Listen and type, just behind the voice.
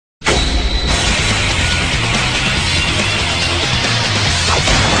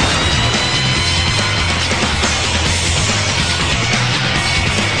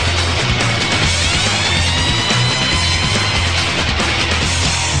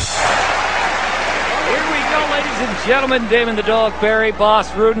and gentlemen, Damon the Dog Perry,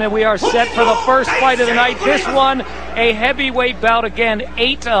 Boss Rudin, and we are set for the first fight of the night. This one, a heavyweight bout again.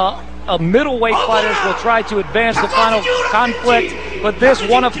 8 middleweight fighters will try to advance the final conflict, but this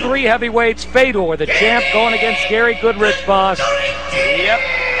one of 3 heavyweights, Fedor, the champ, going against Garry Goodridge, Boss. Yep,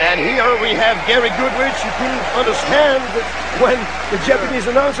 and here we have Garry Goodridge. You couldn't understand when the Japanese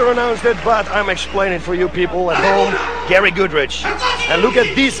announcer announced it, but I'm explaining for you people at home. Garry Goodridge. And look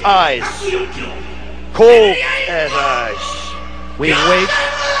at these eyes. Cold as ice. We wait,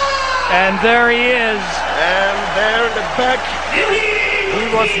 and there he is. And there in the back,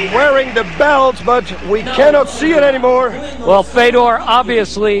 he was wearing the belt, but we cannot see it anymore. Well, Fedor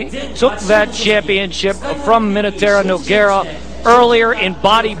obviously took that championship from Minotauro Nogueira earlier in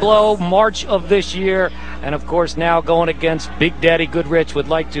Body Blow, March of this year. And of course now going against Big Daddy Goodridge. Would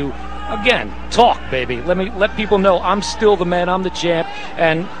like to, again, talk, baby. Let people know I'm still the man, I'm the champ.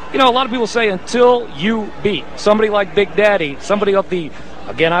 And, you know, a lot of people say until you beat somebody like Big Daddy, somebody of the,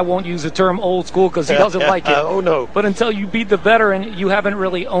 again, I won't use the term old school because he doesn't like it. Oh, no. But until you beat the veteran, you haven't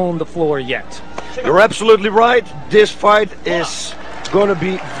really owned the floor yet. You're absolutely right. This fight is going to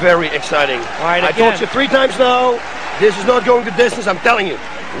be very exciting. All right, I told you 3 times now, this is not going the distance, I'm telling you.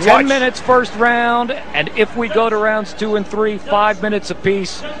 10 minutes first round, and if we go to rounds 2 and 3, 5 minutes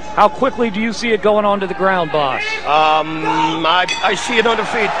apiece. How quickly do you see it going onto the ground, Boss? I see it on the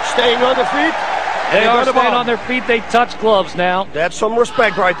feet, staying on the feet. They are staying on their feet. They touch gloves now. That's some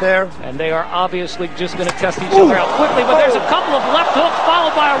respect right there. And they are obviously just going to test each other out quickly, but there's a couple of left hooks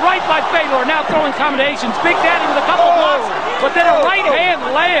followed by a right by Fedor. Now throwing combinations. Big Daddy with a couple of blocks, but then a right hand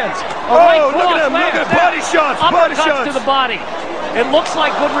lands. A right cross lands. Look at body shots. Body shots to the body. It looks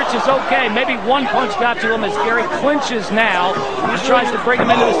like Goodridge is okay. Maybe one punch got to him as Garry clinches now. He tries to bring him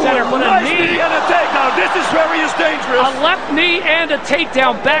into the center. But a knee and a takedown. This is where he is dangerous. A left knee and a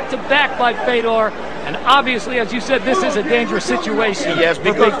takedown back-to-back by Fedor. And obviously, as you said, this is a dangerous situation for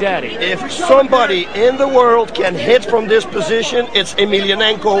Big Daddy. If somebody in the world can hit from this position, it's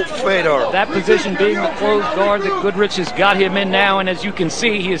Emelianenko Fedor. That position being the closed guard that Goodridge has got him in now. And as you can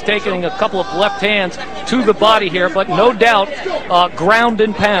see, he is taking a couple of left hands to the body here. But no doubt, ground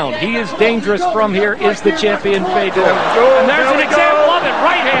and pound. He is dangerous from here, is the champion Fedor. And there's an example of it.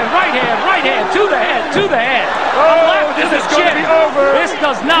 Right hand, right hand, right hand, to the head, to the head. This is going to be over. This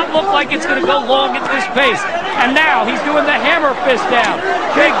does not look like it's going to go long at this pace. And now he's doing the hammer fist down.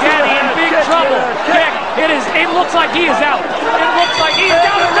 Big Daddy in big trouble. It looks like he is out. It looks like he is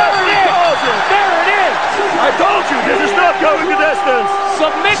out. There it is. There it is. I told you, this is not going the distance.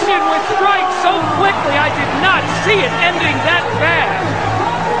 Submission with strikes so quickly. I did not see it ending that fast.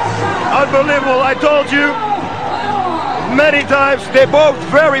 Unbelievable. I told you many times. They're both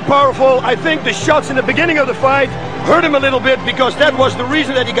very powerful. I think the shots in the beginning of the fight hurt him a little bit because that was the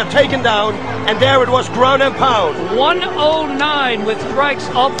reason that he got taken down, and there it was ground and pound. 109 with strikes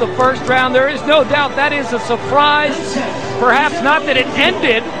of the first round. There is no doubt that is a surprise. Perhaps not that it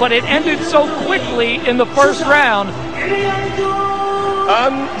ended, but it ended so quickly in the first round.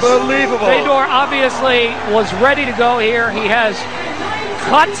 Unbelievable. Fedor obviously was ready to go here. He has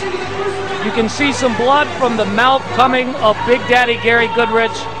cut. You can see some blood from the mouth coming of Big Daddy Garry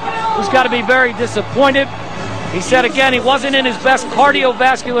Goodridge, who's got to be very disappointed. He said again he wasn't in his best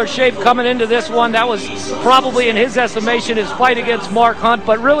cardiovascular shape coming into this one. That was probably, in his estimation, his fight against Mark Hunt,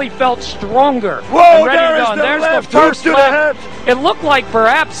 but really felt stronger. Whoa, and ready there to go. is the There's left the first hook to left. the head. It looked like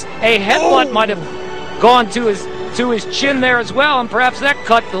perhaps a headbutt might have gone to his chin there as well, and perhaps that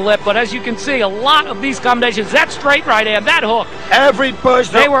cut the lip. But as you can see, a lot of these combinations, that straight right hand, that hook, every push,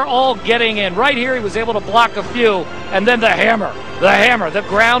 they were all getting in. Right here, he was able to block a few, and then the hammer, the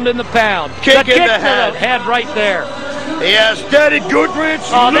ground and the pound. Kick the kick in the to the head right there. Yes, Daddy Goodridge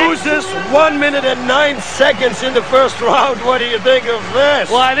loses 1 minute and 9 seconds in the first round. What do you think of this?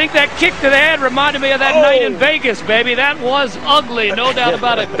 Well, I think that kick to the head reminded me of that night in Vegas, baby. That was ugly, no doubt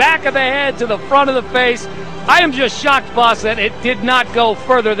about it. Back of the head to the front of the face. I am just shocked, Boss, that it did not go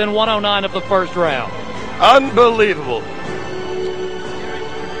further than 109 of the first round. Unbelievable.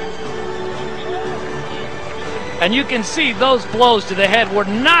 And you can see those blows to the head were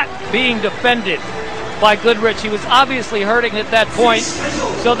not being defended by Goodridge. He was obviously hurting at that point.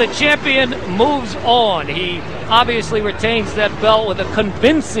 So the champion moves on. He obviously retains that belt with a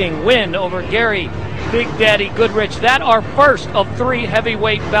convincing win over Garry Big Daddy Goodridge. That our first of 3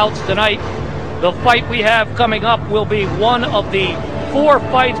 heavyweight bouts tonight. The fight we have coming up will be one of the 4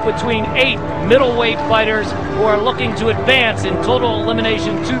 fights between 8 middleweight fighters who are looking to advance in Total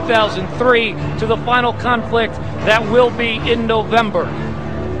Elimination 2003 to the final conflict that will be in November.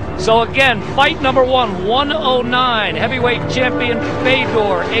 So again, fight number one, 109, heavyweight champion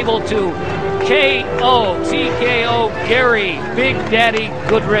Fedor, able to TKO Garry Big Daddy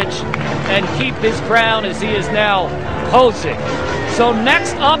Goodridge and keep his crown as he is now posing. So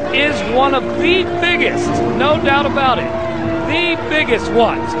next up is one of the biggest, no doubt about it, the biggest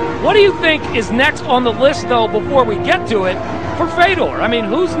ones. What do you think is next on the list, though, before we get to it, for Fedor? I mean,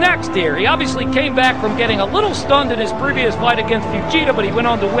 who's next here? He obviously came back from getting a little stunned in his previous fight against Fujita, but he went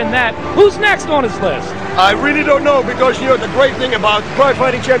on to win that. Who's next on his list? I really don't know, because, you know, the great thing about Pride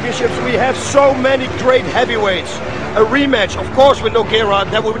Fighting Championships, we have so many great heavyweights. A rematch, of course, with Nogueira,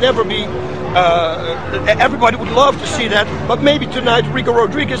 that would never be... everybody would love to see that, but maybe tonight Rico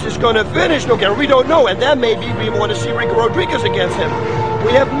Rodriguez is going to finish Nogueira. We don't know, and then maybe we want to see Rico Rodriguez against him.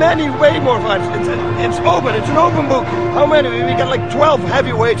 We have way more fights. It's open. It's an open book. How many? We got like 12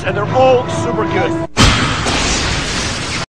 heavyweights, and they're all super good.